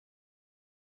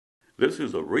This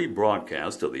is a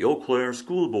rebroadcast of the Eau Claire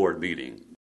School Board meeting.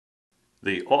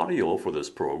 The audio for this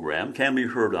program can be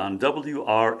heard on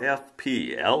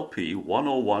WRFP LP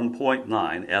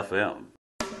 101.9 FM.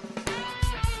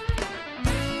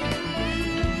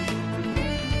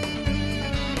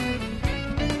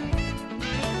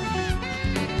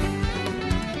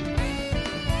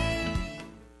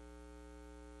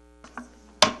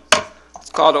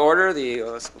 Call to order the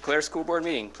Eau Claire School Board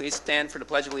meeting. Please stand for the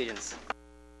Pledge of Allegiance.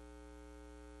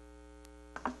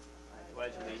 I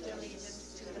pledge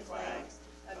allegiance to the flag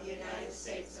of the United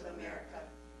States of America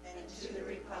and to the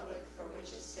republic for which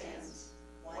it stands,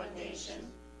 one nation,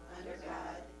 under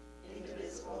God,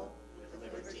 indivisible, with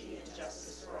liberty and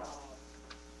justice for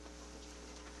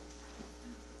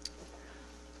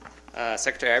all.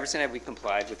 Secretary Iverson, have we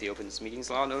complied with the Open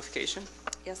Meetings Law notification?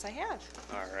 Yes, I have.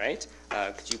 All right.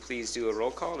 Could you please do a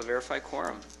roll call to verify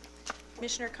quorum?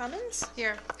 Commissioner Cummins?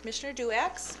 Here. Commissioner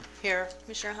Duax? Here.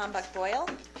 Commissioner Hombach-Boyle?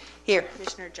 Here.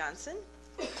 Commissioner Johnson?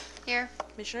 Here.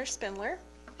 Commissioner Spindler?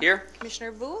 Here.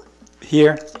 Commissioner Vu?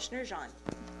 Here. Commissioner Jean?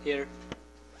 Here.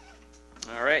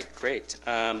 All right, great.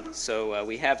 So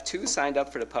we have two signed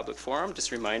up for the public forum.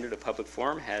 Just a reminder, the public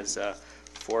forum has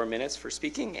 4 minutes for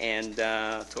speaking and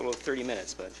a total of 30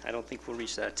 minutes, but I don't think we'll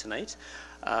reach that tonight.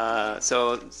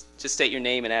 So just state your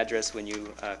name and address when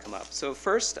you come up. So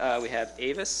first, we have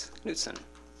Avis Knutson.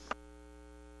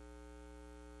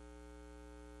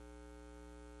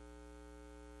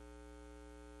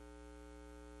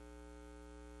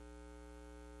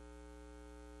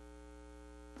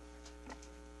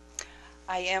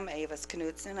 I am Avis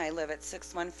Knutson. I live at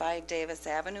 615 Davis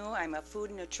Avenue. I'm a food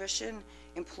and nutrition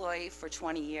employee for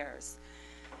 20 years.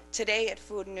 Today at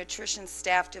Food and Nutrition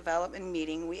Staff Development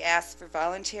Meeting, we asked for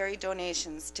voluntary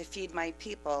donations to Feed My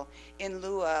People in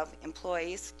lieu of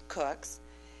employees, cooks,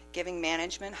 giving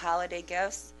management holiday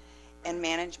gifts, and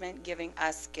management giving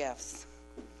us gifts.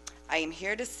 I am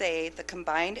here to say the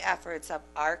combined efforts of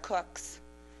our cooks,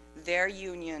 their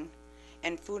union,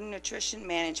 and Food and Nutrition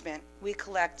Management, we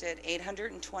collected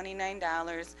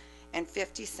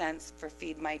 $829.50 for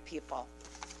Feed My People.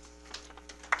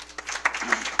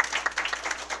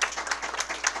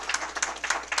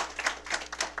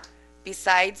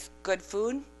 Besides good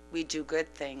food, we do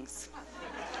good things.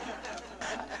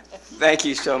 Thank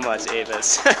you so much,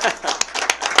 Avis.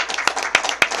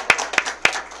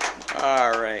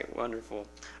 All right, wonderful.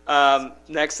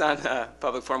 Next on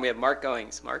public forum, we have Mark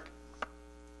Goings. Mark?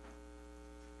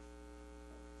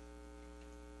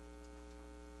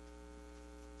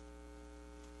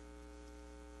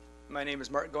 My name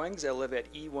is Mark Goings. I live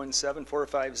at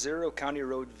E17450 County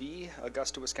Road V,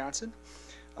 Augusta, Wisconsin.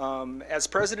 As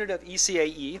president of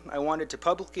ECAE, I wanted to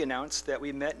publicly announce that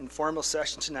we met in formal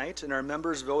session tonight and our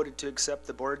members voted to accept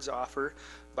the board's offer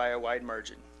by a wide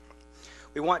margin.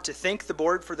 We want to thank the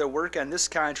board for their work on this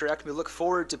contract. We look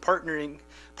forward to partnering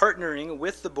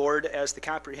with the board as the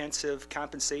comprehensive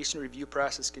compensation review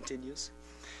process continues.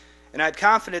 And I'm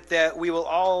confident that we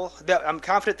all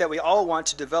want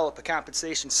to develop a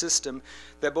compensation system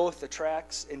that both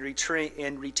attracts and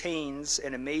retains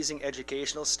an amazing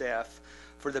educational staff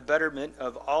for the betterment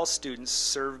of all students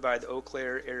served by the Eau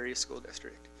Claire Area School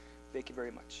District. Thank you very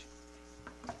much.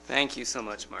 Thank you so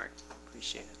much, Mark.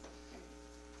 Appreciate it.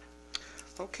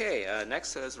 Okay,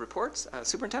 next is reports.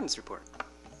 Superintendent's report.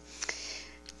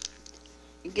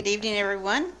 Good evening,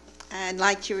 everyone. I'd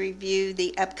like to review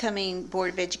the upcoming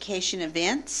Board of Education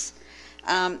events.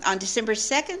 On December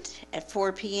 2nd at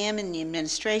 4 p.m. in the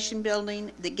Administration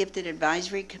Building, the Gifted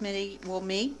Advisory Committee will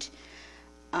meet.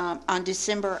 On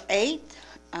December 8th,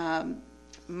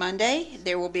 Monday,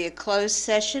 there will be a closed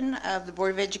session of the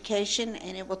Board of Education,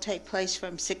 and it will take place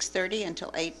from 6:30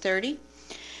 until 8:30.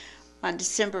 On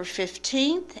December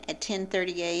 15th at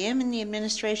 10:30 a.m. in the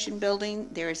Administration Building,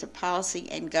 there is a Policy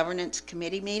and Governance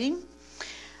Committee meeting.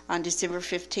 On December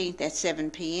 15th at 7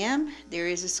 p.m., there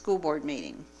is a school board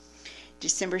meeting.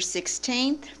 December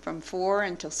 16th from 4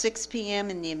 until 6 p.m.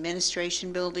 in the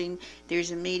Administration Building,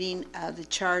 there's a meeting of the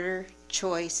Charter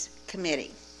Choice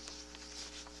Committee.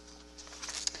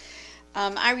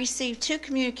 I received two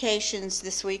communications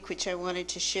this week which I wanted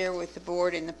to share with the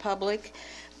board and the public.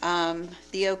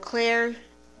 The Eau Claire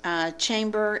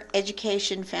Chamber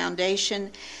Education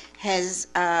Foundation has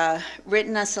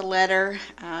written us a letter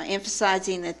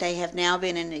emphasizing that they have now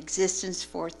been in existence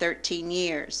for 13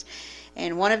 years.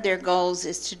 And one of their goals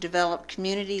is to develop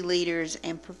community leaders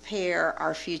and prepare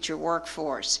our future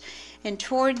workforce. And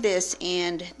toward this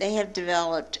end, they have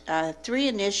developed 3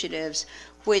 initiatives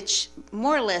which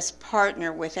more or less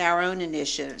partner with our own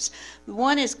initiatives.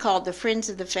 One is called the Friends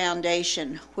of the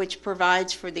Foundation, which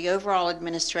provides for the overall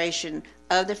administration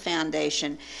of the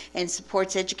foundation and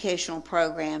supports educational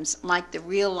programs like the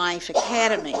Real Life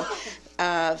Academy,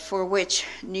 for which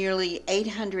nearly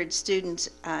 800 students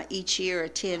each year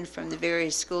attend from the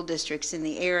various school districts in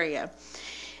the area.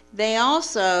 They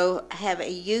also have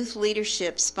a youth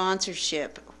leadership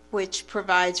sponsorship, which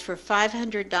provides for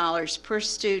 $500 per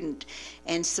student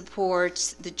and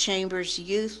supports the Chamber's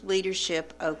Youth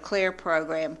Leadership Eau Claire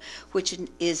program, which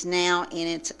is now in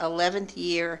its 11th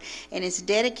year and is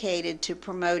dedicated to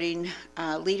promoting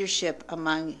leadership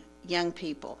among young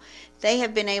people. They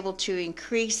have been able to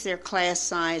increase their class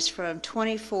size from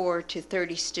 24 to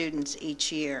 30 students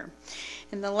each year.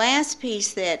 And the last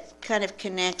piece that kind of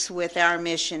connects with our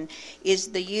mission is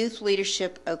the Youth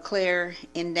Leadership Eau Claire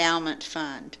Endowment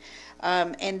Fund.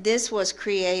 And this was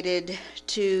created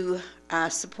to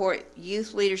support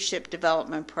youth leadership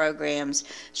development programs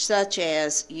such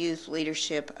as Youth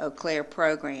Leadership Eau Claire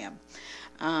program.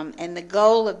 And the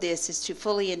goal of this is to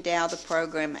fully endow the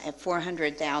program at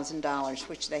 $400,000,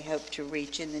 which they hope to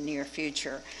reach in the near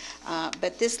future.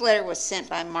 But this letter was sent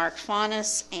by Mark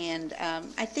Faunus, and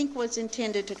I think was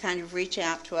intended to kind of reach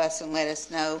out to us and let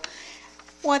us know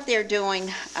what they're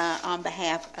doing on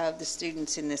behalf of the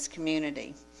students in this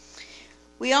community.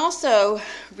 We also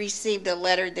received a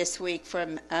letter this week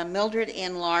from Mildred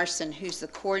N. Larson, who's the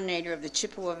coordinator of the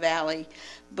Chippewa Valley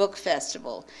Book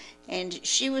Festival. And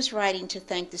she was writing to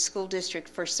thank the school district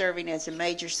for serving as a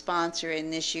major sponsor in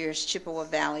this year's Chippewa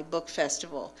Valley Book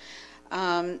Festival.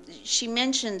 She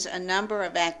mentions a number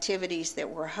of activities that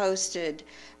were hosted,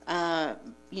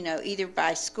 either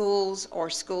by schools or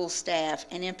school staff.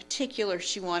 And in particular,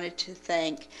 she wanted to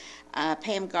thank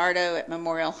Pam Gardo at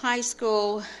Memorial High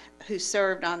School, who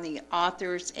served on the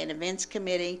Authors and Events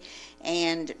Committee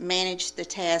and managed the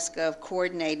task of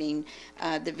coordinating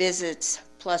the visits,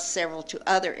 plus several to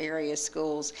other area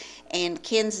schools, and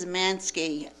Ken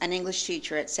Zemansky, an English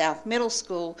teacher at South Middle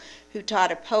School, who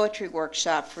taught a poetry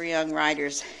workshop for young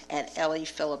writers at L.E.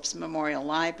 Phillips Memorial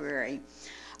Library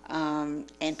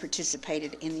and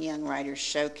participated in the Young Writers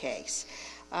Showcase.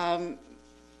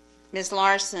 Ms.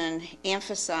 Larson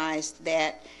emphasized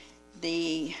that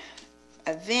the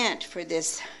event for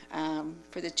this,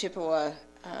 for the Chippewa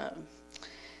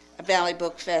Valley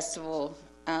Book Festival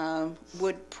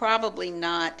would probably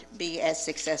not be as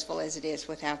successful as it is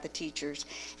without the teachers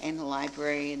and the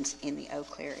librarians in the Eau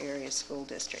Claire Area School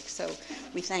District. So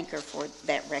we thank her for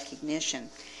that recognition.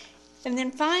 And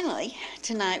then finally,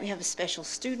 tonight we have a special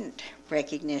student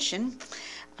recognition.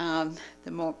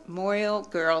 The Memorial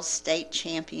Girls State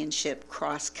Championship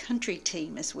cross-country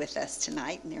team is with us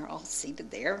tonight, and they're all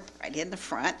seated there right in the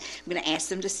front. I'm going to ask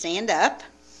them to stand up.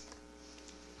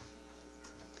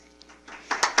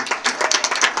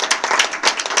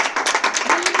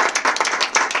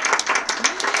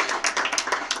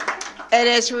 And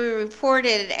as we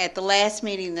reported at the last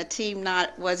meeting, the team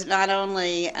was not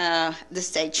only the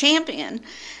state champion,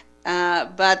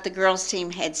 but the girls team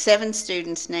had 7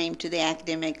 students named to the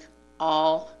academic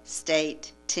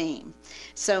all-state team.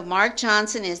 So Mark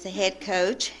Johnson is the head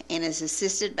coach and is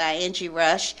assisted by Angie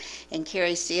Rush and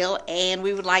Carrie Steele. And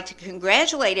we would like to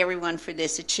congratulate everyone for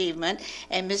this achievement.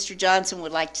 And Mr. Johnson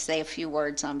would like to say a few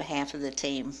words on behalf of the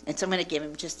team. And so I'm going to give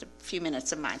him just a few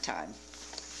minutes of my time.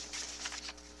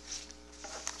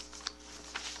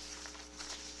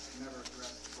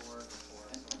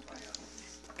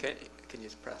 Okay, can you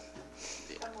just press?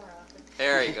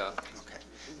 There you go. Okay.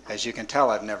 As you can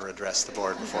tell, I've never addressed the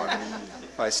board before.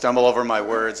 If I stumble over my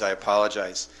words, I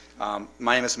apologize.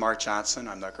 My name is Mark Johnson.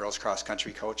 I'm the girls cross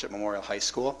country coach at Memorial High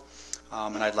School.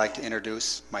 And I'd like to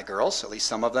introduce my girls, at least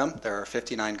some of them. There are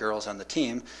 59 girls on the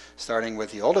team, starting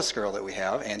with the oldest girl that we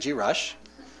have, Angie Rush,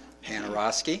 Hannah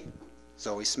Roski,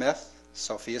 Zoe Smith,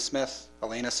 Sophia Smith,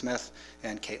 Elena Smith,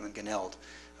 and Caitlin Ganild.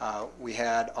 We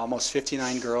had almost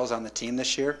 59 girls on the team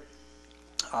this year.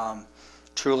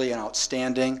 Truly an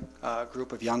outstanding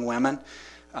group of young women.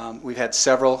 We've had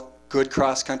several good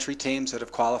cross-country teams that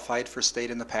have qualified for state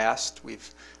in the past.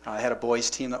 We've had a boys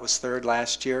team that was 3rd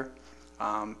last year,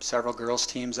 several girls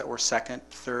teams that were 2nd,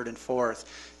 3rd, and 4th,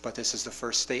 but this is the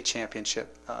first state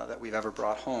championship that we've ever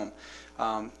brought home.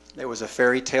 It was a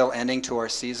fairy tale ending to our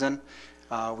season.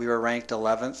 We were ranked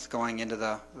 11th going into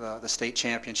the state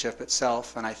championship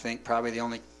itself, and I think probably the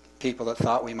only people that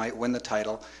thought we might win the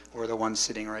title were the ones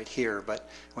sitting right here, but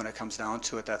when it comes down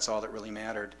to it, that's all that really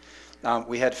mattered.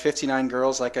 We had 59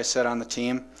 girls, like I said, on the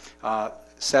team,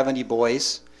 70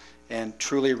 boys, and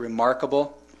truly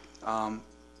remarkable.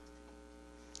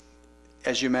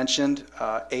 As you mentioned,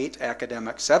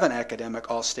 7 academic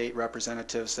all-state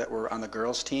representatives that were on the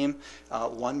girls team.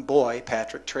 1 boy,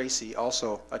 Patrick Tracy,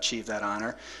 also achieved that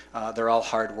honor. They're all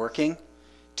hardworking,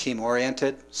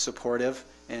 team-oriented, supportive,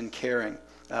 and caring.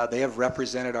 They have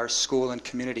represented our school and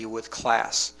community with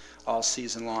class all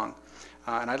season long.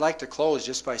 And I'd like to close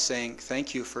just by saying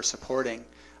thank you for supporting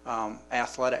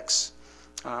athletics.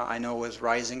 I know with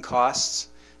rising costs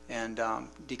and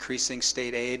decreasing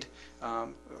state aid,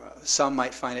 some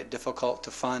might find it difficult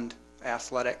to fund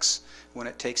athletics when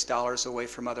it takes dollars away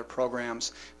from other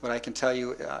programs. But I can tell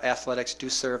you athletics do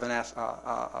serve an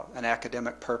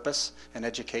academic purpose, an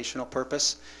educational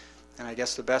purpose. And I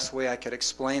guess the best way I could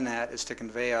explain that is to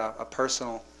convey a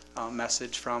personal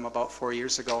message from about 4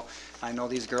 years ago. I know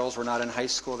these girls were not in high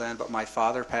school then, but my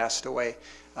father passed away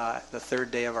the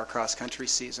third day of our cross-country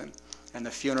season. And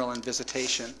the funeral and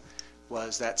visitation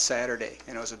was that Saturday.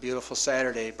 And it was a beautiful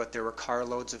Saturday, but there were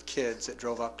carloads of kids that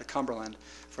drove up to Cumberland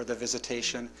for the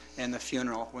visitation and the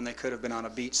funeral when they could have been on a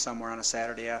beach somewhere on a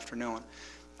Saturday afternoon.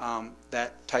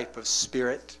 That type of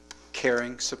spirit,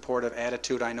 caring, supportive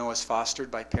attitude I know is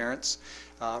fostered by parents,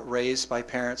 raised by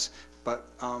parents, but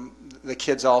the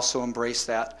kids also embrace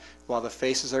that. While the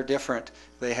faces are different,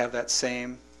 they have that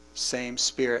same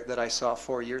spirit that I saw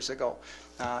 4 years ago.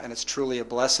 And it's truly a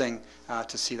blessing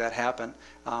to see that happen.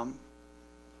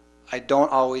 I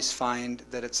don't always find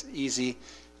that it's easy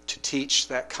to teach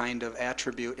that kind of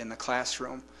attribute in the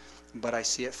classroom, but I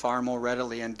see it far more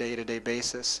readily on a day-to-day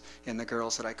basis in the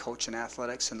girls that I coach in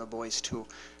athletics and the boys too.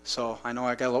 So I know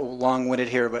I got a little long-winded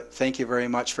here, but thank you very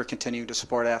much for continuing to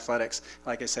support athletics.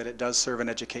 Like I said, it does serve an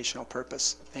educational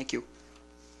purpose. Thank you.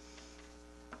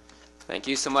 Thank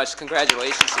you so much.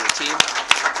 Congratulations to the team.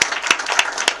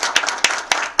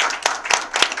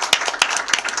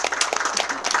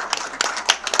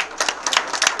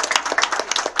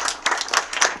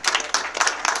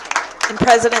 And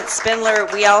President Spindler,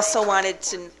 we also wanted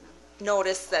to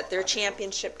notice that their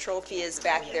championship trophy is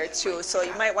back there too, so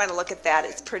you might want to look at that.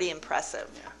 It's pretty impressive,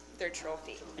 their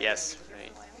trophy. Yes.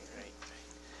 Right.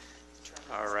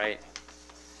 All right.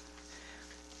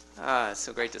 It's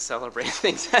so great to celebrate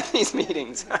things at these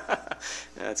meetings.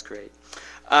 That's great.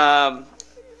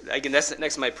 Again, that's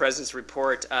next to my president's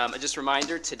report. Just a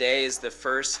reminder, today is the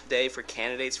first day for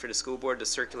candidates for the school board to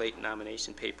circulate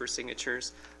nomination paper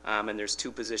signatures. And there's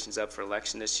 2 positions up for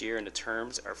election this year, and the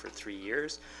terms are for 3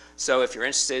 years. So if you're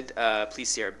interested, please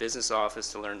see our business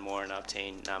office to learn more and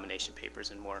obtain nomination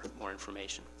papers and more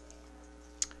information.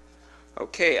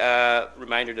 Okay,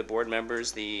 reminder to board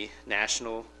members, the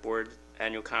National Board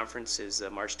Annual Conference is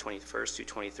March 21st through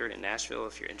 23rd in Nashville,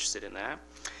 if you're interested in that.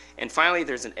 And finally,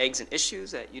 there's an Eggs and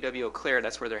Issues at UW-Eau Claire.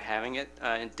 That's where they're having it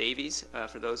in Davies,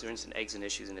 for those who are interested in Eggs and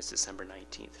Issues, and it's December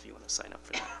 19th if you want to sign up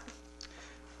for that.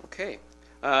 Okay.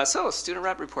 So, student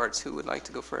rep reports. Who would like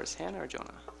to go first, Hannah or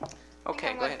Jonah?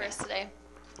 Okay, go ahead. I'm going first today.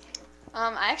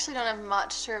 I actually don't have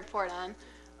much to report on.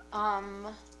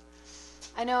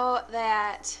 I know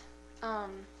that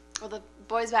the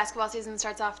boys basketball season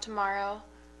starts off tomorrow,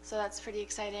 so that's pretty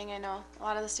exciting. I know a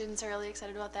lot of the students are really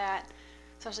excited about that,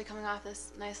 especially coming off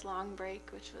this nice long break,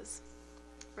 which was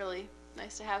really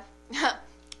nice to have.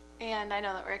 And I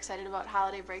know that we're excited about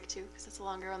holiday break too, because it's a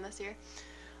longer one this year.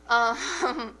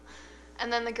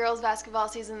 And then the girls' basketball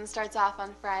season starts off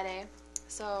on Friday.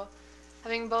 So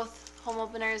having both home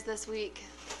openers this week,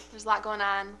 there's a lot going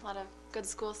on, a lot of good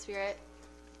school spirit.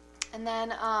 And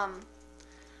then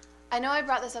I know I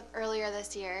brought this up earlier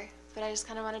this year, but I just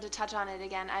kind of wanted to touch on it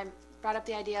again. I brought up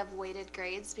the idea of weighted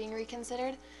grades being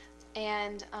reconsidered.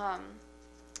 And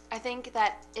I think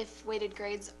that if weighted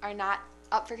grades are not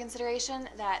up for consideration,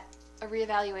 that a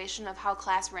reevaluation of how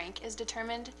class rank is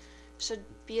determined should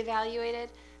be evaluated,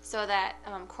 so that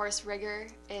course rigor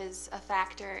is a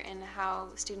factor in how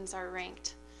students are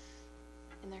ranked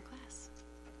in their class.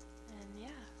 And yeah,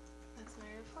 that's my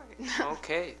report.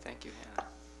 Okay, thank you,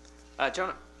 Hannah.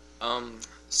 Jonah.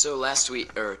 So last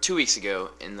week, or 2 weeks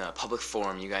ago, in the public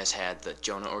forum, you guys had the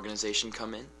Jonah organization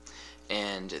come in,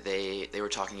 and they were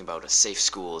talking about a Safe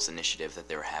Schools initiative that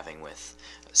they were having with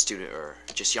student or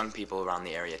just young people around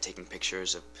the area, taking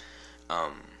pictures of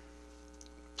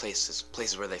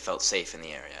places where they felt safe in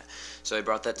the area. So I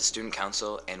brought that to student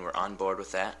council, and we're on board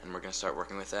with that, and we're going to start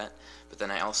working with that. But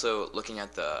then I also, looking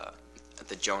at the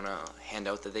Jonah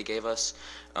handout that they gave us,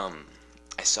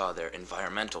 I saw their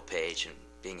environmental page, and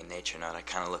being a nature nut, I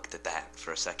kind of looked at that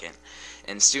for a second.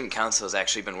 And student council has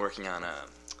actually been working on a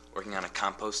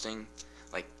composting,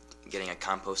 like getting a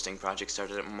composting project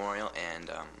started at Memorial, and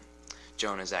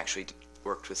Jonah has actually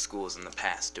worked with schools in the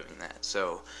past doing that.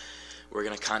 So we're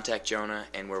going to contact Jonah,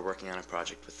 and we're working on a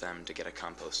project with them to get a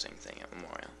composting thing at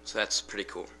Memorial. So that's pretty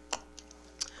cool.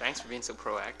 Thanks for being so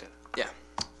proactive. Yeah.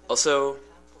 Also,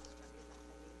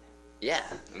 yeah,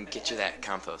 get you that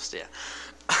compost, yeah.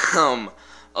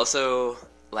 Also,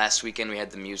 last weekend we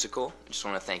had the musical. I just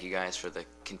want to thank you guys for the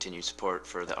continued support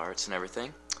for the arts and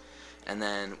everything. And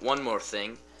then one more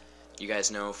thing. You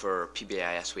guys know for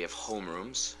PBIS we have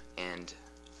homerooms, and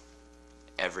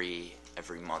every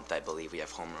month I believe we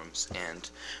have homerooms. And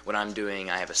what I'm doing,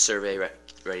 I have a survey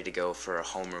ready to go for a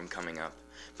homeroom coming up.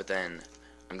 But then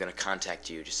I'm going to contact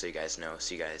you just so you guys know,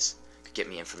 so you guys could get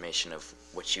me information of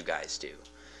what you guys do.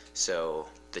 So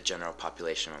the general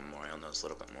population memorial knows a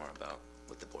little bit more about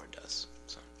what the board does.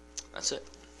 So that's it.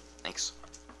 Thanks.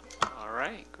 All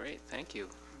right, great, thank you.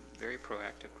 Very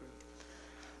proactive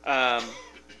group.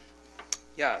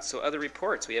 Yeah, so other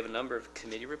reports. We have a number of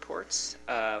committee reports.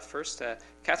 First,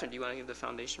 Catherine, do you want to give the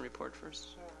foundation report first?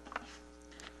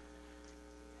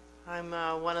 I'm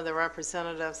one of the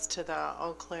representatives to the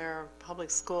Eau Claire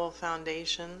Public School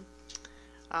Foundation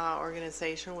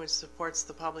organization, which supports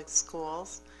the public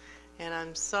schools. And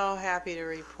I'm so happy to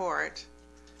report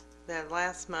that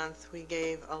last month we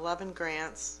gave 11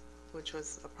 grants, which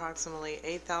was approximately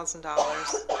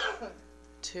 $8,000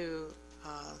 to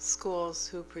schools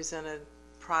who presented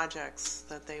projects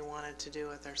that they wanted to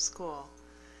do at their school.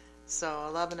 So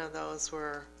 11 of those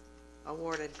were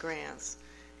awarded grants.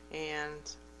 And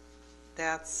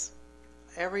that's,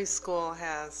 every school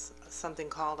has something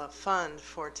called a fund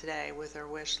for today with their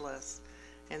wish list,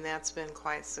 and that's been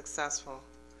quite successful.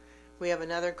 We have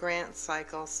another grant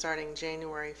cycle starting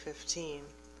January 15.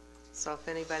 So if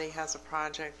anybody has a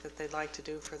project that they'd like to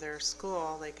do for their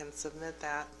school, they can submit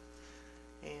that,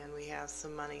 and we have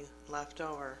some money left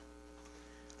over.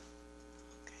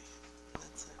 Okay,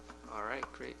 that's it. All right,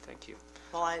 great, thank you.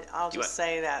 Well, I'll just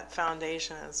say that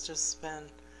foundation has just been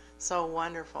so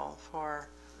wonderful for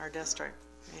our district,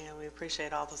 and we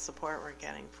appreciate all the support we're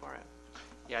getting for it.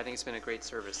 Yeah, I think it's been a great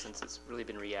service since it's really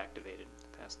been reactivated the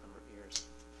past number of years.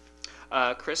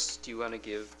 Chris, do you want to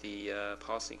give the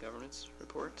policy governance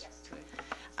report today?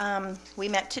 We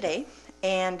met today,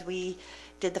 and we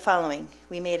did the following.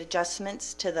 We made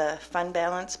adjustments to the fund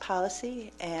balance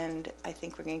policy, and I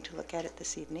think we're going to look at it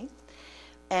this evening.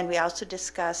 And we also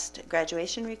discussed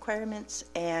graduation requirements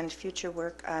and future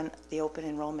work on the open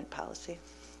enrollment policy.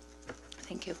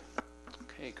 Thank you.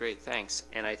 Okay, great, thanks.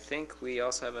 And I think we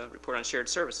also have a report on shared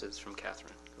services from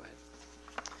Catherine. Go ahead.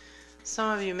 Some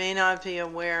of you may not be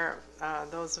aware,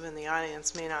 those in the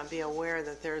audience may not be aware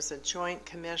that there's a joint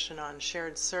commission on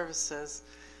shared services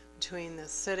between the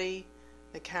city,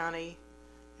 the county,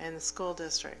 and the school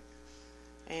district.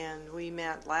 And we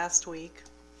met last week,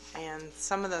 and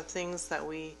some of the things that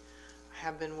we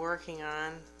have been working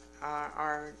on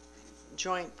are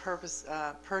joint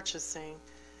purchasing,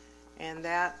 and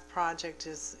that project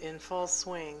is in full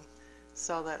swing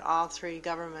so that all three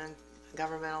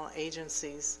governmental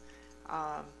agencies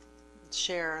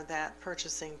share that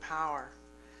purchasing power.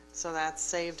 So that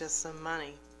saved us some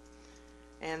money.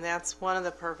 And that's one of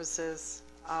the purposes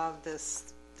of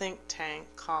this think tank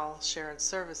called Shared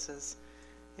Services,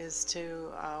 is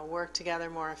to work together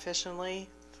more efficiently,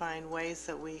 find ways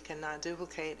that we can not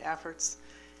duplicate efforts,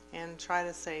 and try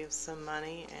to save some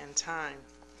money and time.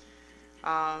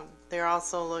 They're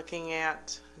also looking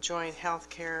at joint health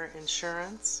care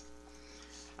insurance.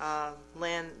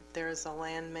 There's a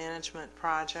land management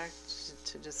project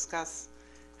to discuss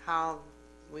how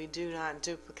we should not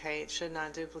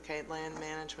duplicate land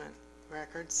management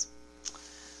records.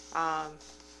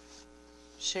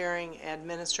 Sharing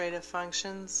administrative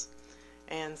functions,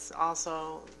 and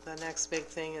also the next big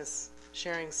thing is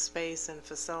sharing space and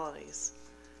facilities.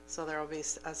 So there will be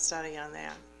a study on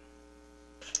that.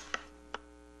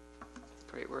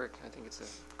 Great work. I think it's a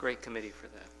great committee for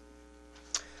that.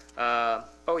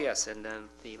 Oh yes, and then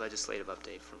the legislative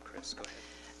update from Chris. Go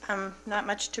ahead. Not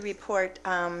much to report,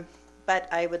 but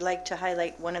I would like to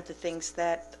highlight one of the things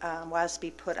that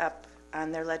WASB put up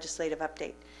on their legislative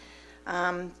update.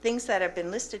 Things that have been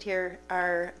listed here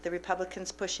are the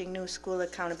Republicans pushing new school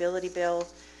accountability bill,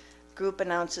 group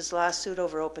announces lawsuit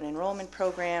over open enrollment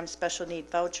program, special need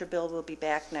voucher bill will be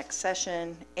back next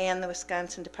session, and the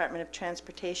Wisconsin Department of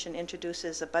Transportation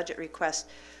introduces a budget request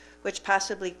which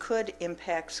possibly could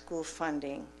impact school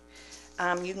funding.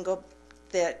 You can go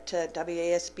to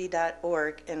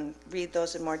wasb.org and read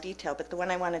those in more detail, but the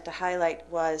one I wanted to highlight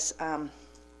was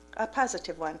a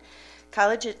positive one.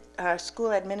 College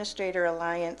School Administrator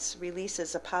Alliance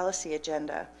releases a policy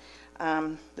agenda.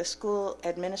 The School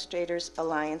Administrators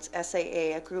Alliance,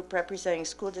 SAA, a group representing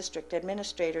school district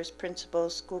administrators,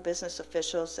 principals, school business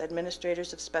officials,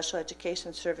 administrators of special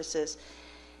education services,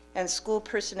 and school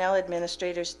personnel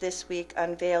administrators, this week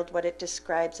unveiled what it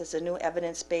describes as a new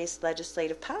evidence-based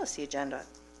legislative policy agenda.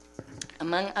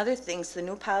 Among other things, the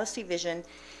new policy vision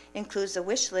includes a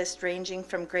wish list ranging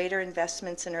from greater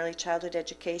investments in early childhood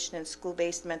education and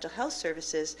school-based mental health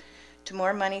services to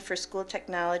more money for school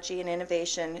technology and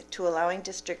innovation to allowing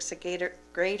districts a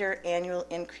greater annual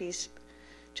increase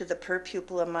to the per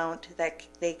pupil amount that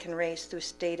they can raise through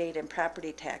state aid and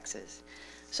property taxes.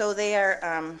 So they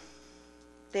are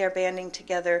banding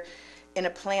together in a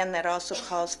plan that also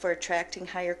calls for attracting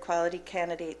higher quality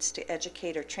candidates to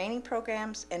educator training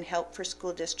programs and help for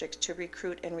school districts to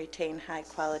recruit and retain high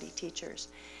quality teachers.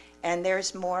 And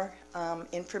there's more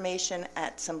information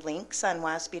at some links on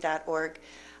wasb.org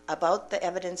about the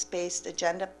evidence-based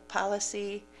agenda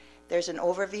policy. There's an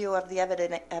overview of the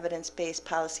evidence-based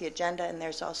policy agenda, and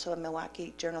there's also a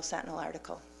Milwaukee Journal Sentinel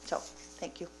article. So,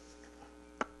 thank you.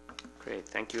 Great.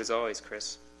 Thank you as always,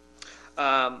 Chris.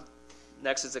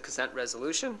 Next is the consent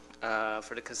resolution.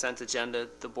 For the consent agenda,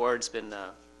 the board's been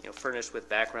furnished with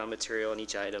background material on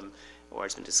each item, or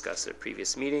it's been discussed at a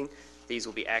previous meeting. These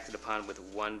will be acted upon with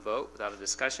one vote without a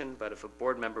discussion, but if a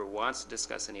board member wants to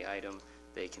discuss any item,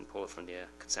 they can pull it from the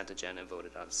consent agenda and vote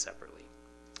it on separately.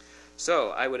 So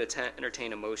I would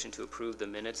entertain a motion to approve the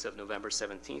minutes of November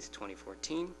 17th,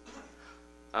 2014.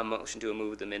 A motion to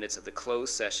remove the minutes of the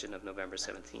closed session of November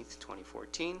 17th,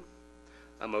 2014.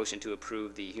 A motion to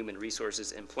approve the Human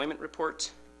Resources Employment Report,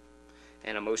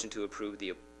 and a motion to approve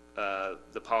the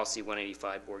Policy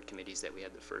 185 board committees that we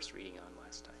had the first reading on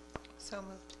last time. So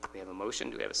moved. We have a motion.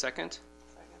 Do we have a second?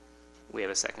 Second. We have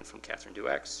a second from Catherine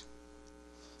Duex.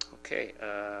 Okay.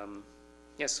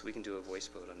 Yes, we can do a voice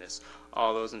vote on this.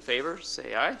 All those in favor,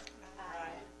 say aye. Aye.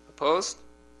 Opposed?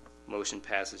 Motion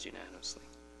passes unanimously.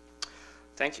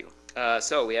 Thank you.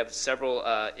 So we have several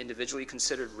individually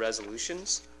considered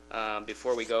resolutions.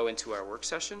 Before we go into our work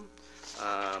session,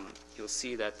 you'll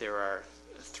see that there are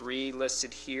three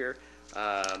listed here.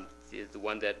 The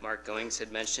one that Mark Goings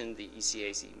had mentioned, the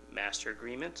ECAC Master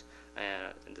Agreement,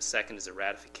 and the second is a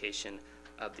ratification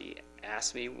of the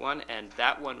ASME one, and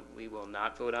that one we will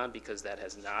not vote on because that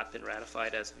has not been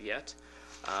ratified as of yet.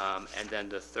 And then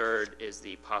the third is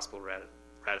the possible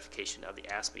ratification of the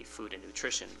ASME Food and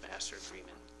Nutrition Master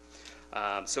Agreement.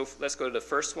 So let's go to the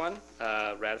first one,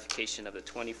 ratification of the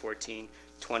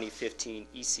 2014-2015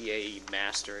 ECAE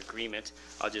Master Agreement.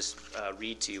 I'll just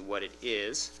read to you what it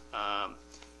is.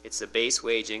 It's a base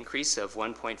wage increase of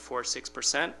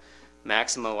 1.46%,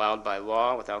 maximum allowed by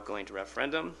law without going to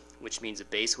referendum, which means a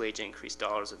base wage increase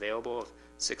dollars available of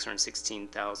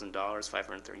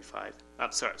 $616,535.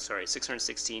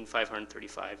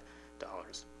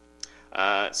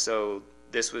 $616,535. So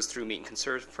this was through meet and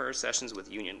confer sessions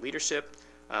with union leadership.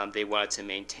 They wanted to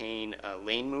maintain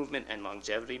lane movement and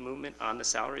longevity movement on the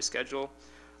salary schedule,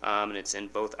 and it's in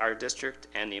both our district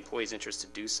and the employee's interest to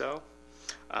do so.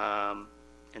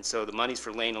 And so the monies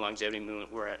for lane and longevity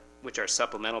movement, which are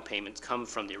supplemental payments, come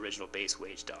from the original base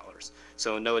wage dollars.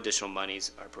 So no additional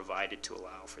monies are provided to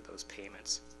allow for those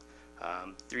payments.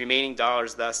 The remaining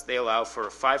dollars, thus, they allow for a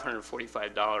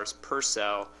 $545 per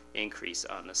cell increase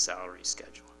on the salary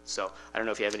schedule. So I don't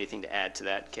know if you have anything to add to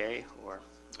that, Kay, or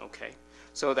okay.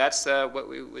 So that's what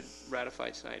we would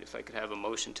ratify tonight. If I could have a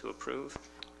motion to approve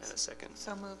and a second.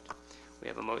 So moved. We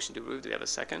have a motion to approve. Do we have a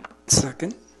second?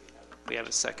 Second. We have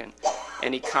a second.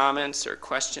 Any comments or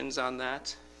questions on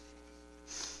that?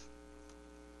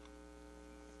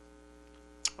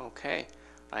 Okay.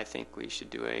 I think we should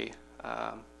do a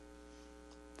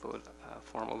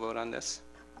formal vote on this.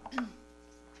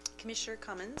 Commissioner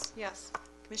Cummins? Yes.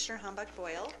 Commissioner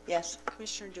Humbach-Boyle? Yes.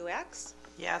 Commissioner Duex?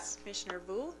 Yes. Commissioner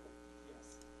Vu?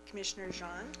 Yes. Commissioner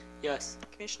Jean? Yes.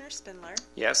 Commissioner Spindler?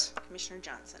 Yes. Commissioner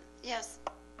Johnson? Yes.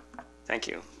 Thank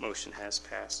you. Motion has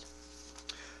passed.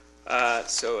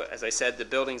 So, as I said, the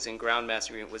Buildings and Ground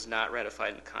Master Agreement was not ratified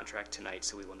in the contract tonight,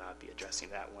 so we will not be addressing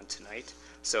that one tonight.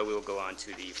 So we will go on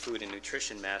to the Food and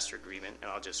Nutrition Master Agreement,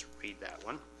 and I'll just read that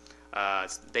one.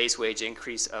 It's the base wage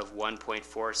increase of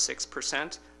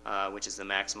 1.46%, which is the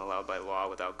maximum allowed by law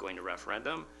without going to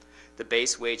referendum. The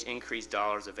base wage increase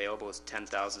dollars available is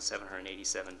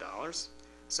 $10,787.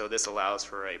 So this allows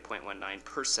for a 0.19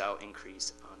 per cell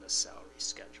increase on the salary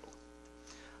schedule.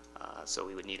 So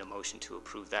we would need a motion to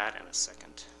approve that and a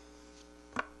second.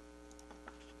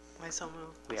 I so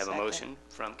move. We have a motion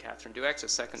from Catherine Duex, a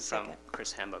second from Second.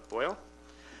 Chris Hambuck-Boyle.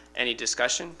 Any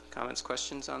discussion, comments,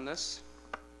 questions on this?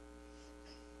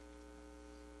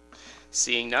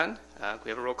 Seeing none, can we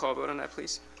have a roll call vote on that,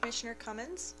 please? Commissioner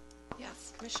Cummins?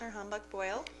 Yes. Commissioner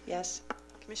Humbach-Boyle? Yes.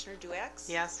 Commissioner Duex?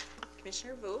 Yes.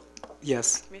 Commissioner Vu?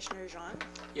 Yes. Commissioner Jean?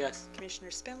 Yes.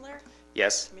 Commissioner Spindler?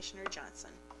 Yes. Commissioner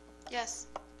Johnson? Yes.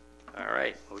 All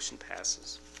right, motion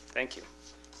passes. Thank you.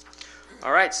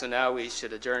 All right, so now we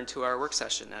should adjourn to our work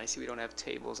session. Now I see we don't have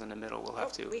tables in the middle. We'll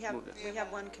have to We have move it.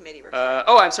 one committee report.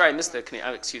 Oh, I'm sorry, I missed the committee.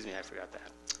 Excuse me, I forgot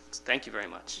that. Thank you very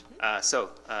much.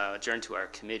 Adjourn to our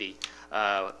committee.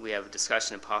 We have a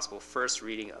discussion and possible first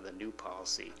reading of the new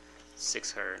policy,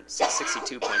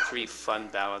 662.3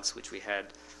 fund balance, which we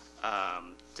had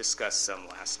discussed some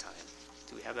last time.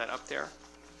 Do we have that up there?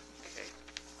 Okay.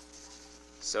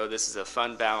 So this is a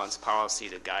fund balance policy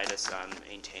to guide us on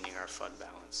maintaining our fund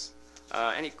balance.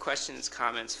 Any questions,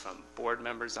 comments from board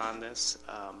members on this?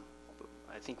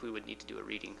 I think we would need to do a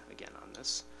reading again on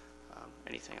this.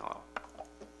 Anything at all?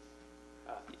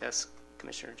 Yes,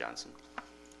 Commissioner Johnson.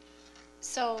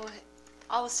 So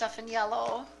all the stuff in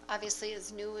yellow obviously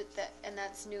is new, and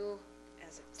that's new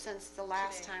since the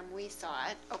last time we saw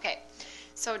it. Okay,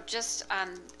 so just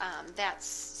on that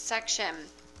section,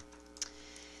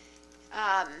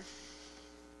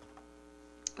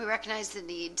 we recognize the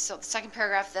need, so the second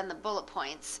paragraph, then the bullet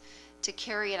points, to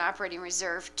carry an operating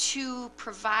reserve to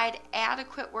provide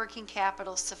adequate working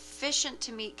capital sufficient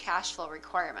to meet cash flow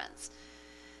requirements.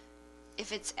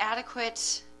 If it's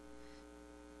adequate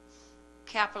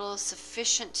capital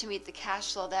sufficient to meet the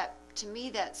cash flow, that to me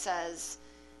that says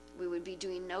we would be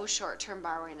doing no short-term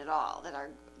borrowing at all,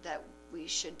 that we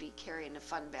should be carrying a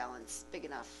fund balance big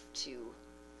enough to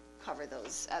cover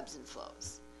those ebbs and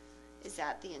flows. Is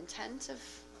that the intent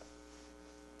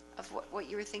of what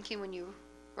you were thinking when you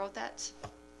wrote that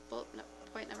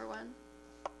point number 1?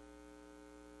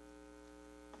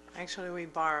 Actually, we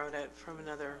borrowed it from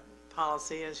another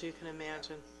policy, as you can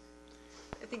imagine.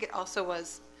 I think it also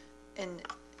was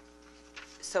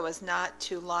so as not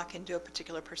to lock into a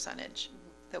particular percentage,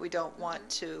 that we don't want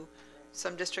to,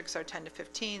 some districts are 10 to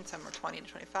 15, some are 20 to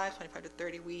 25, 25 to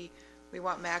 30. We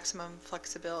want maximum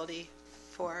flexibility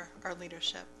for our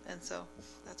leadership, and so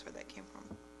that's where that came from.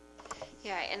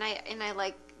 Yeah, and I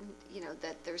like,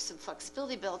 that there's some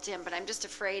flexibility built in, but I'm just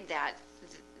afraid that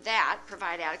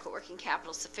provide adequate working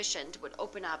capital sufficient would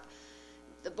open up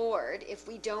the board if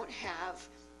we don't have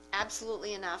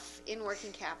absolutely enough in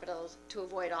working capital to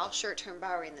avoid all short-term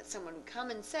borrowing, that someone would come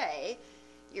and say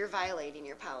you're violating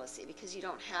your policy because you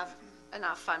don't have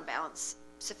enough fund balance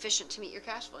sufficient to meet your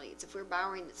cash flow needs. If we're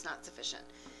borrowing, it's not sufficient.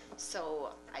 So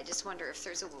I just wonder if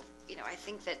there's I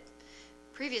think that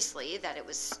previously that it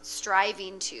was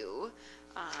striving to,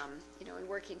 and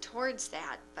working towards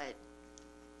that, but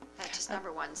that just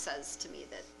number 1 says to me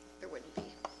that there wouldn't be.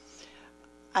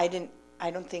 I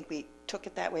don't think we took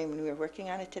it that way when we were working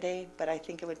on it today, but I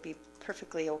think it would be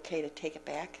perfectly okay to take it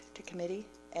back to committee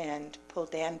and pull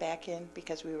Dan back in,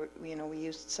 because we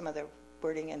used some of the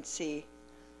wording and see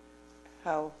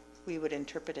how we would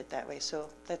interpret it that way. So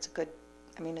that's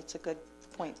it's a good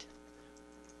point.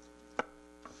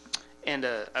 And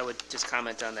I would just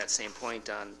comment on that same point.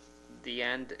 On the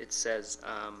end, it says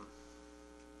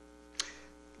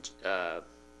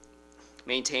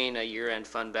maintain a year-end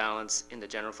fund balance in the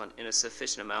general fund in a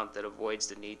sufficient amount that avoids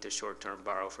the need to short-term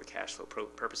borrow for cash flow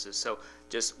purposes. So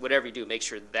just whatever you do, make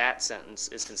sure that sentence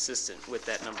is consistent with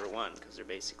that number 1, because they're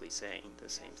basically saying the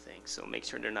same thing. So make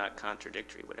sure they're not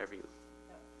contradictory, whatever you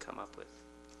come up with.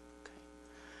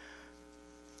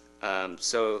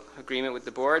 So agreement with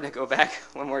the board. I go back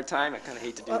one more time. I kind of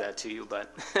hate to do that to you,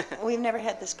 but we've never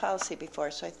had this policy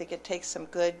before, so I think it takes some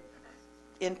good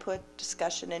input,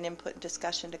 discussion, and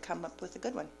discussion to come up with a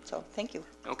good one. So thank you.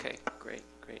 Okay, great.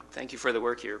 Thank you for the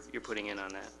work you're putting in on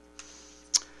that.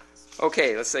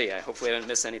 Okay, let's see. Hopefully I didn't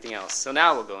miss anything else. So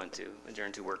now we'll go into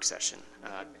adjourn to work session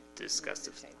to discuss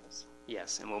the tables.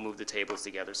 Yes, and we'll move the tables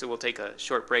together. So we'll take a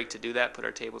short break to do that, put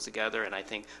our tables together, and I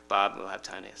think Bob will have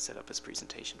time to set up his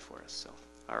presentation for us. So,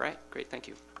 all right, great, thank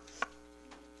you.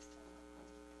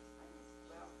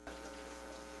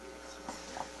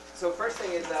 So first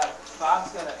thing is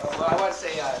Bob's going to, I want to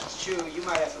say, Chu, you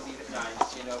might have to leave at 9,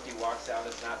 just so you know if he walks out.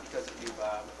 It's not because of you,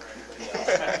 Bob, or anybody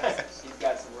else. He's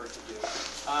got some work to do.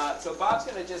 So Bob's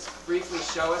going to just briefly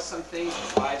show us some things, the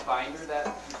slide binder that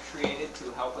he created to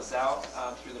help us out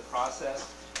through the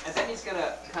process. And then he's going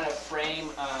to kind of frame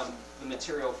the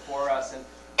material for us. And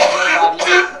Bob,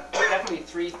 definitely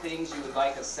 3 things you would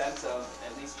like a sense of,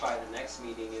 at least by the next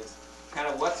meeting, is kind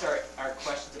of what's our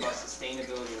questions about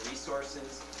sustainability of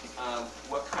resources,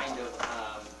 what kind of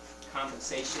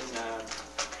compensation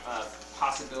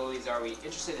possibilities are we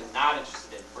interested in, not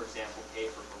interested in, for example, pay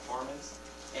for performance,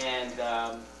 and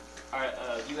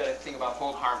you got to think about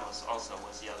hold harmless also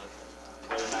was the other thing,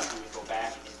 whether or not we would go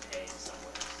back and pay in some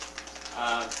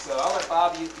way. So I'll let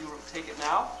Bob, you take it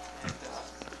now. And,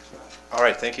 all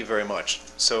right, thank you very much.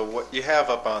 So what you have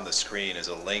up on the screen is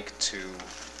a link to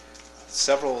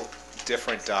several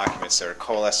different documents that are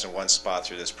coalesced in one spot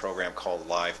through this program called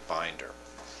Live Binder.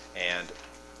 And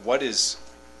what is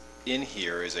in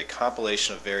here is a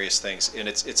compilation of various things, and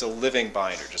it's a living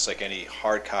binder, just like any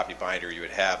hard copy binder you would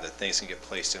have, that things can get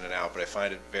placed in and out, but I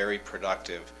find it very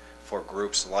productive for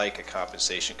groups like a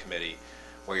compensation committee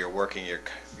where you're working, you're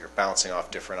bouncing off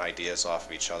different ideas off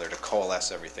of each other to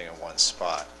coalesce everything in one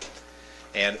spot.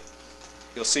 And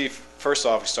you'll see, first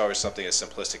off, we start with something as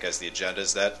simplistic as the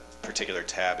agendas. That particular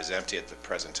tab is empty at the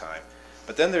present time.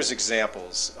 But then there's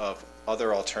examples of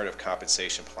other alternative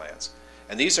compensation plans.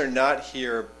 And these are not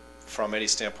here from any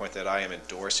standpoint that I am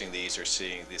endorsing these or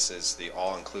seeing this as the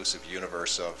all-inclusive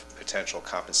universe of potential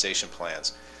compensation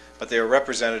plans. But they are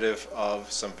representative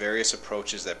of some various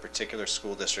approaches that particular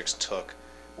school districts took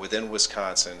within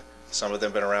Wisconsin. Some of them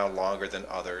have been around longer than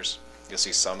others. You'll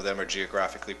see some of them are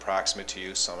geographically proximate to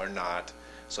you, some are not.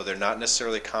 So they're not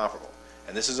necessarily comparable.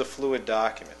 And this is a fluid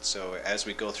document. So as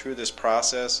we go through this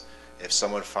process, if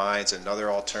someone finds another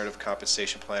alternative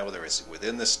compensation plan, whether it's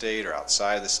within the state or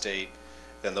outside of the state,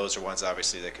 then those are ones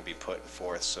obviously that can be put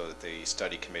forth so that the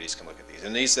study committees can look at these.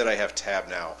 And these that I have tabbed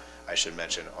now, I should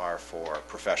mention, are for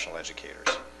professional educators.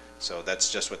 So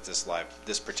that's just what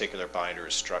this particular binder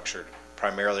is structured,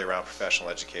 primarily around professional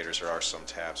educators. There are some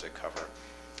tabs that cover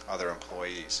other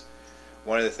employees.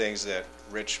 One of the things that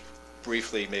Rich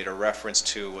briefly made a reference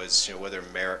to was, whether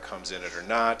merit comes in it or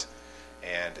not,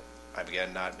 and I'm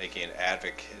again not making an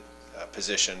advocate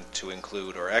position to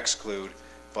include or exclude,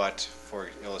 but for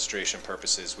illustration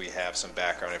purposes, we have some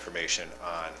background information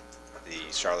on the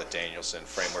Charlotte Danielson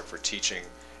Framework for Teaching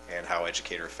and how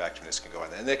educator effectiveness can go on.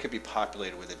 And that could be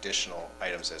populated with additional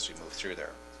items as we move through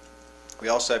there. We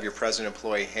also have your president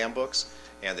employee handbooks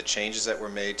and the changes that were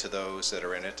made to those that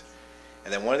are in it.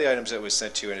 And then one of the items that was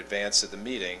sent to you in advance of the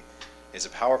meeting is a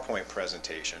PowerPoint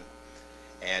presentation.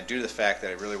 And due to the fact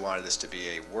that I really wanted this to be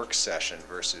a work session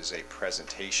versus a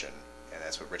presentation, and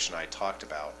that's what Rich and I talked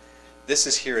about, this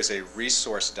is here as a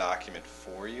resource document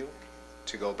for you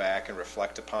to go back and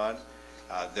reflect upon.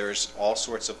 There's all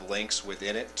sorts of links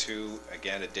within it to,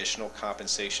 again, additional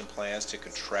compensation plans to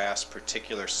contrast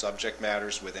particular subject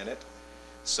matters within it.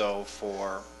 So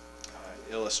for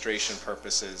illustration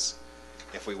purposes,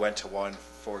 if we went to one,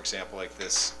 for example, like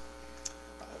this,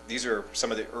 these are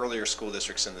some of the earlier school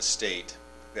districts in the state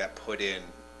that put in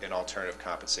an alternative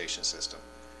compensation system.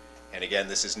 And again,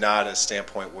 this is not a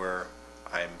standpoint where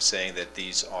I'm saying that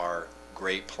these are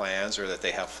great plans or that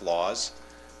they have flaws,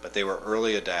 but they were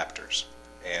early adapters,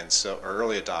 and so, or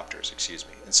early adopters, excuse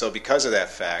me. And so because of that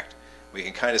fact, we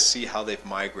can kind of see how they've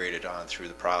migrated on through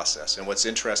the process. And what's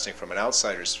interesting from an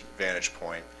outsider's vantage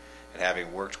point, and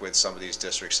having worked with some of these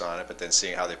districts on it, but then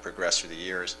seeing how they progressed through the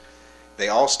years, they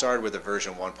all started with a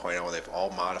version 1.0 and they've all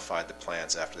modified the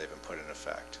plans after they've been put in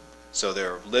effect. So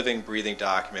they're a living, breathing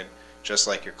document, just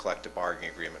like your collective bargaining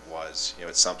agreement was.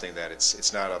 It's something that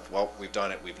it's not a, well, we've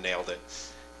done it, we've nailed it.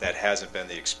 That hasn't been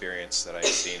the experience that I've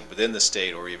seen within the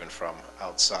state or even from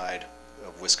outside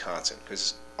of Wisconsin.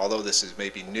 Because although this is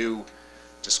maybe new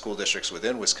to school districts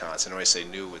within Wisconsin, and I say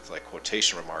new with like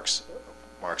quotation marks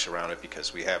around it,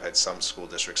 because we have had some school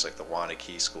districts like the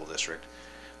Waunakee School District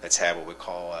that's had what we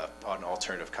call an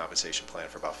alternative compensation plan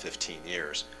for about 15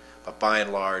 years. But by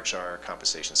and large, our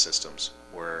compensation systems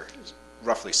were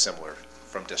roughly similar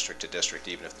from district to district,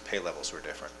 even if the pay levels were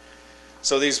different.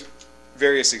 So these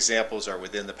various examples are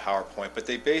within the PowerPoint, but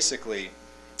they basically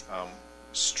are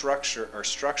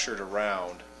structured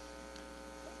around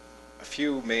a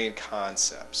few main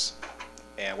concepts.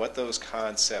 And what those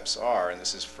concepts are, and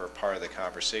this is for part of the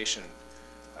conversation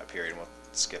period, and we'll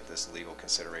skip this legal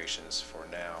considerations for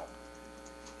now,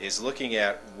 is looking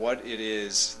at what it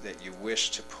is that you wish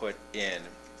to put in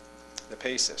the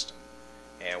pay system,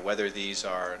 and whether these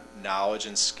are knowledge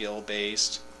and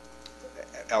skill-based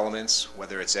elements,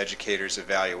 whether it's educators'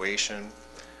 evaluation,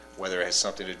 whether it has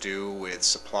something to do with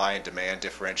supply and demand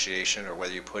differentiation, or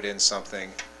whether you put in something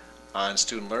on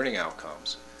student learning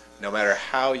outcomes. No matter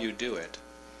how you do it,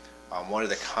 one of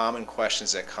the common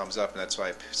questions that comes up, and that's why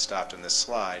I stopped on this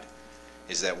slide,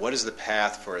 is that what is the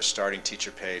path for a starting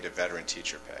teacher pay to veteran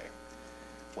teacher pay?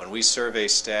 When we survey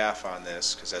staff on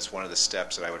this, because that's one of the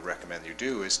steps that I would recommend you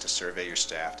do, is to survey your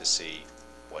staff to see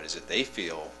what is it they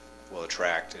feel will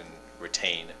attract and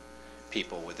retain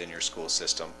people within your school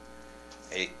system.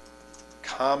 A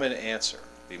common answer,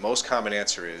 the most common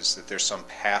answer, is that there's some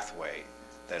pathway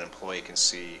that an employee can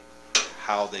see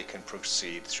how they can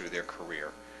proceed through their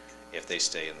career if they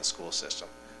stay in the school system.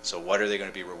 So what are they going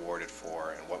to be rewarded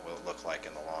for, and what will it look like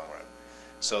in the long run?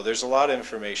 So there's a lot of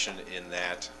information in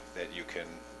that you can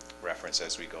reference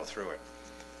as we go through it.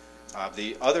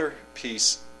 The other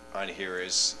piece on here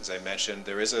is, as I mentioned,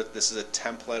 this is a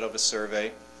template of a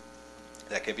survey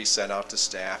that can be sent out to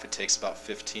staff. It takes about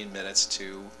 15 minutes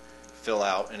to fill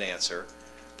out and answer,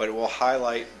 but it will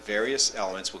highlight various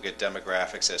elements. We'll get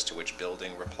demographics as to which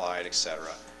building replied, etc.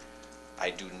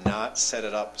 I do not set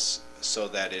it up so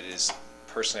that it is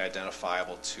personally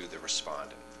identifiable to the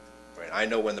respondent. Right? I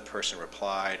know when the person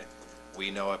replied, we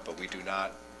know it, but we do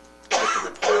not put the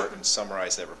report and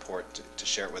summarize that report to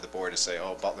share it with the board to say,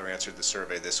 oh, Butler answered the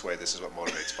survey this way, this is what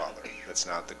motivates Butler. That's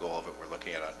not the goal of it. We're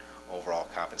looking at an overall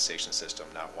compensation system,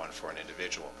 not one for an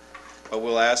individual. But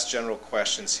we'll ask general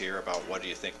questions here about what do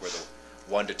you think were the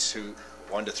 1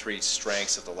 to 3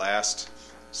 strengths of the last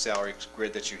salary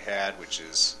grid that you had, which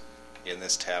is in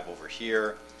this tab over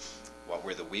here. What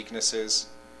were the weaknesses?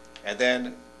 And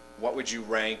then what would you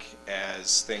rank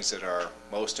as things that are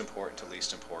most important to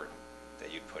least important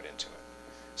that you'd put into it?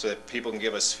 So that people can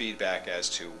give us feedback as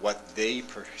to what they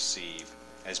perceive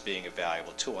as being a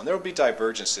valuable tool. And there will be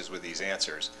divergences with these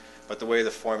answers, but the way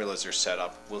the formulas are set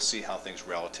up, we'll see how things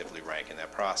relatively rank in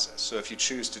that process. So if you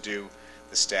choose to do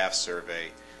the staff survey,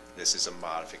 this is an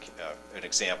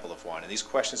example of one. And these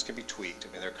questions can be tweaked.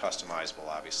 I mean, they're customizable,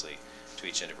 obviously, to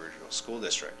each individual school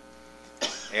district.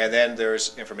 And then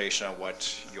there's information on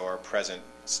what your present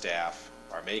staff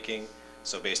are making.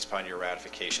 So based upon your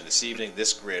ratification this evening,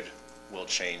 this grid will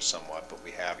change somewhat, but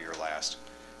we have your last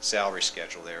salary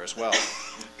schedule there as well.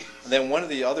 And then one of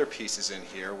the other pieces in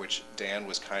here, which Dan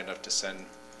was kind enough to send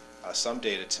some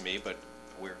data to me, but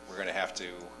we're going to have to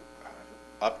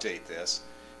update this,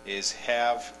 is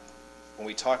when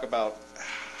we talk about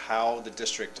how the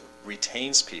district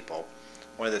retains people,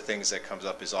 one of the things that comes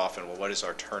up is often, well, what is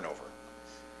our turnover?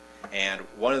 And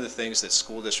one of the things that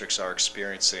school districts are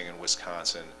experiencing in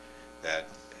Wisconsin that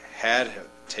had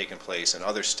taken place in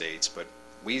other states, but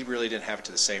we really didn't have it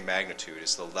to the same magnitude,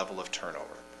 is the level of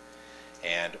turnover.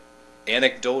 And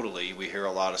anecdotally, we hear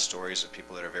a lot of stories of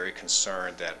people that are very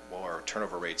concerned that, well, our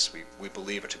turnover rates, we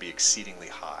believe it to be exceedingly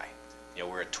high. You know,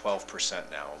 we're at 12%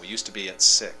 now. We used to be at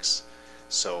 6%.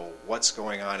 So what's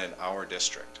going on in our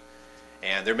district?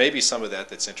 And there may be some of that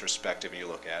that's introspective and you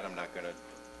look at. I'm not going to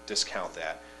discount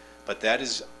that. But that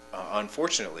is,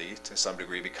 unfortunately, to some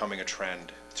degree, becoming a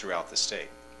trend throughout the state.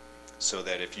 So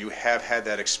that if you have had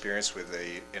that experience with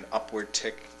an upward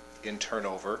tick in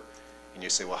turnover, and you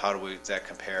say, well, how do that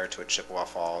compare to a Chippewa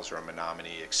Falls or a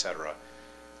Menominee, et cetera,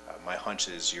 my hunch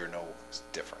is you're no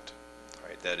different.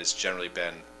 Right? That has generally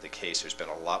been the case. There's been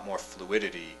a lot more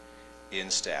fluidity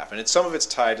in staff. And some of it's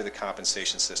tied to the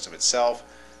compensation system itself.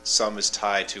 Some is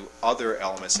tied to other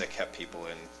elements that kept people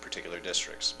in particular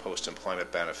districts,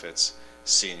 post-employment benefits,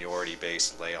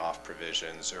 seniority-based layoff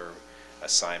provisions, or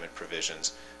assignment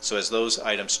provisions. So as those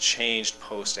items changed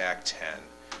post-Act 10,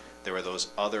 there were those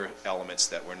other elements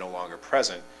that were no longer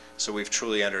present. So we've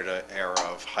truly entered an era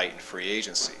of heightened free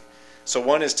agency. So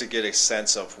one is to get a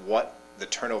sense of what the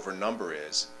turnover number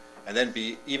is, and then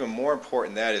be even more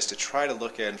important than that is to try to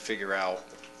look at and figure out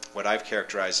what I've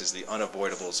characterized as the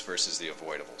unavoidables versus the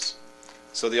avoidables.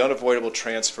 So the unavoidable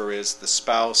transfer is the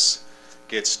spouse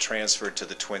gets transferred to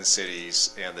the Twin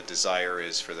Cities and the desire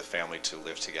is for the family to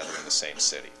live together in the same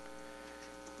city.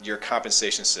 Your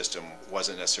compensation system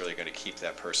wasn't necessarily going to keep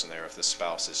that person there if the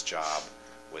spouse's job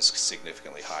was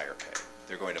significantly higher pay.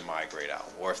 They're going to migrate out.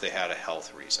 Or if they had a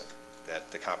health reason, that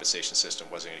the compensation system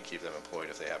wasn't going to keep them employed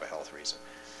if they have a health reason.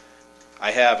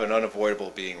 I have an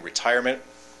unavoidable being retirement.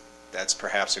 That's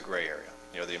perhaps a gray area.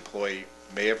 You know, the employee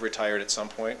may have retired at some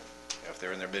point. If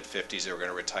they're in their mid-50s, they were going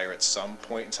to retire at some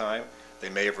point in time. They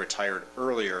may have retired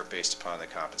earlier based upon the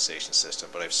compensation system,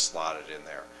 but I've slotted in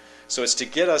there. So it's to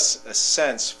get us a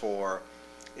sense for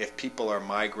if people are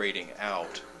migrating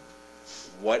out,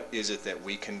 what is it that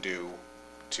we can do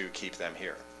to keep them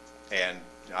here? And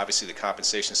obviously the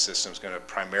compensation system is going to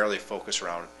primarily focus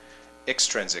around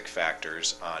extrinsic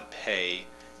factors on pay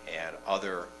and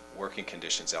other working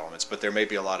conditions elements, but there may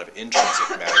be a lot of intrinsic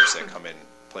matters that come in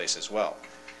place as well.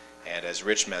 And as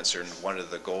Rich mentioned, one of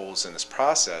the goals in this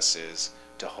process is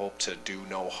to hope to do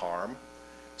no harm.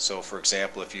 So for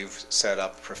example, if you've set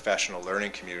up professional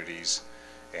learning communities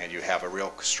and you have a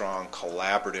real strong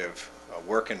collaborative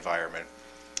work environment,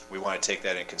 we want to take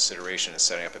that in consideration in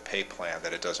setting up a pay plan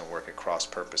that it doesn't work at cross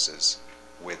purposes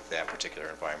with that particular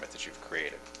environment that you've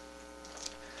created.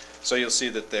 So you'll see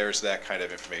that there's that kind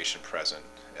of information present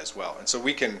as well. And so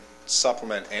we can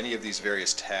supplement any of these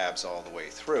various tabs all the way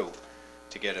through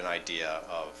to get an idea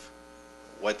of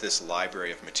what this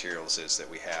library of materials is that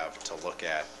we have to look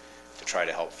at to try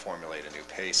to help formulate a new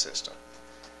pay system.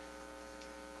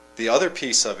 The other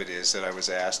piece of it is that I was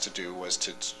asked to do was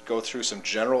to go through some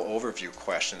general overview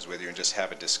questions with you and just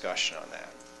have a discussion on that.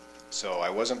 So I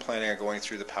wasn't planning on going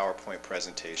through the PowerPoint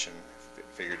presentation.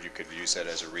 Figured you could use that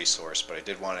as a resource, but I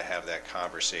did want to have that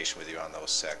conversation with you on those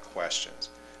set questions.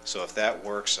 So if that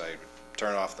works, I'd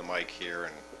turn off the mic here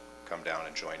and come down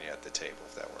and join you at the table,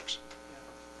 if that works.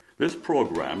 This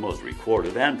program was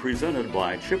recorded and presented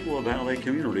by Chippewa Valley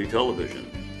Community Television.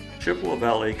 Chippewa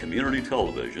Valley Community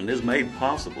Television is made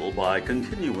possible by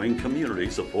continuing community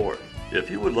support. If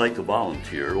you would like to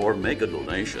volunteer or make a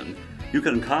donation, you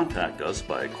can contact us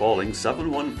by calling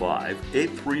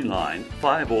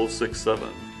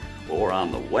 715-839-5067 or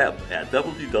on the web at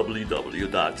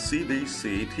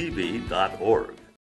www.cbctv.org.